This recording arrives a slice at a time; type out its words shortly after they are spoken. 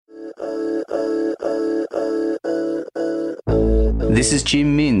This is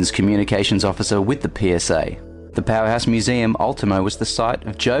Jim Minns, Communications Officer with the PSA. The Powerhouse Museum, Ultimo, was the site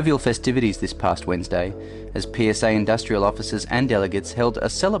of jovial festivities this past Wednesday, as PSA industrial officers and delegates held a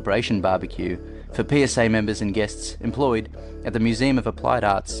celebration barbecue for PSA members and guests employed at the Museum of Applied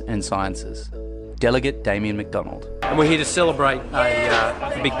Arts and Sciences. Delegate Damien McDonald. And we're here to celebrate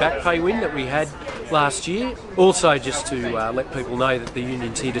a big back pay win that we had last year. Also just to let people know that the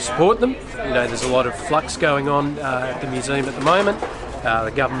union's here to support them. You know, there's a lot of flux going on at the museum at the moment.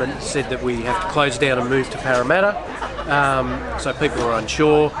 The government said that we have to close down and move to Parramatta. So people are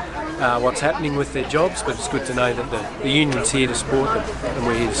unsure what's happening with their jobs, but it's good to know that the union's here to support them and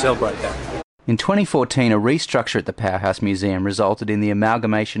we're here to celebrate that. In 2014, a restructure at the Powerhouse Museum resulted in the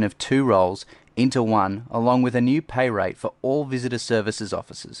amalgamation of two roles into one, along with a new pay rate for all visitor services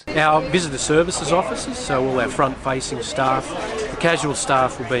officers. Our visitor services officers, so all our front-facing staff, the casual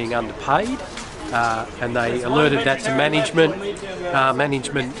staff were being underpaid, and they alerted that to management.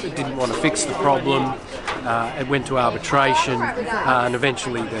 Management didn't want to fix the problem. It went to arbitration, and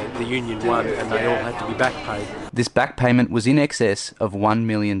eventually the union won, and they all had to be back paid. This back payment was in excess of $1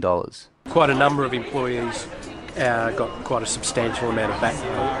 million. Quite a number of employees got quite a substantial amount of back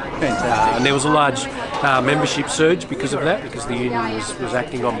pay. And there was a large membership surge because of that, because the union was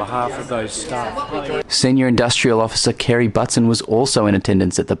acting on behalf of those staff. Senior Industrial Officer Kerry Butson was also in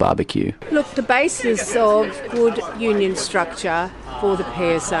attendance at the barbecue. Look, the basis of good union structure for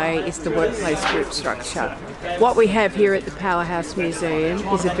the PSA is the workplace group structure. What we have here at the Powerhouse Museum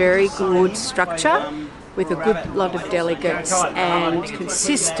is a very good structure with a good lot of delegates and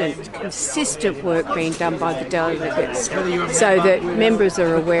consistent work being done by the delegates so that members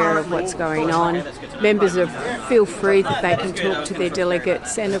are aware of what's going on. Members feel free that they can talk to their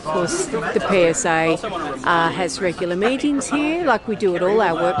delegates, and of course the PSA has regular meetings here like we do at all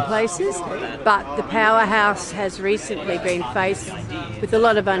our workplaces, but the Powerhouse has recently been faced with a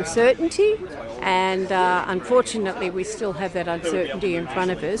lot of uncertainty. And unfortunately we still have that uncertainty in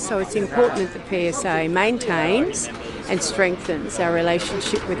front of us, so it's important that the PSA maintains and strengthens our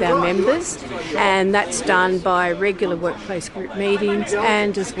relationship with our members, and that's done by regular workplace group meetings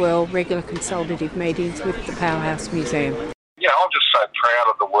and as well regular consultative meetings with the Powerhouse Museum. Yeah, I'm just so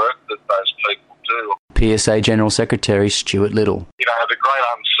proud of the work that those people do. PSA General Secretary Stuart Little. You know, the great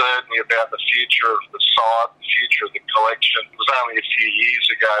uncertainty about the future of the site, the future of the collection. It was only a few years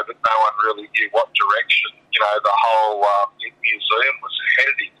ago that no one really knew what direction, you know, the whole museum was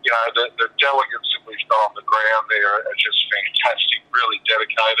heading. You know, the delegates that we've got on the ground there are just fantastic, really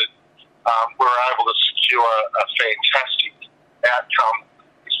dedicated. We were able to secure a fantastic outcome.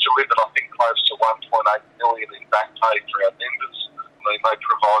 It's delivered, I think, close to $1.8 million in back pay for our members. They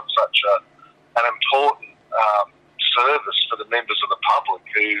provide such an important service for the members of the public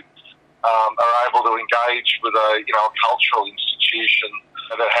who are able to engage with a cultural institution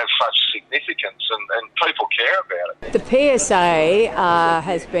that has such significance, and people care about it. The PSA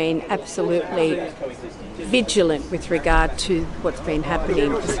has been absolutely vigilant with regard to what's been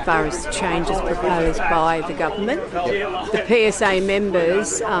happening as far as the changes proposed by the government. The PSA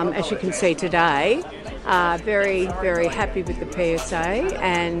members, as you can see today, are very, very happy with the PSA,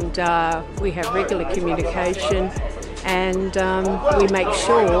 and we have regular communication, and we make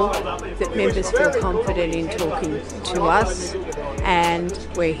sure that members feel confident in talking to us, and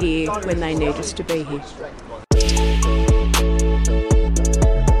we're here when they need us to be here.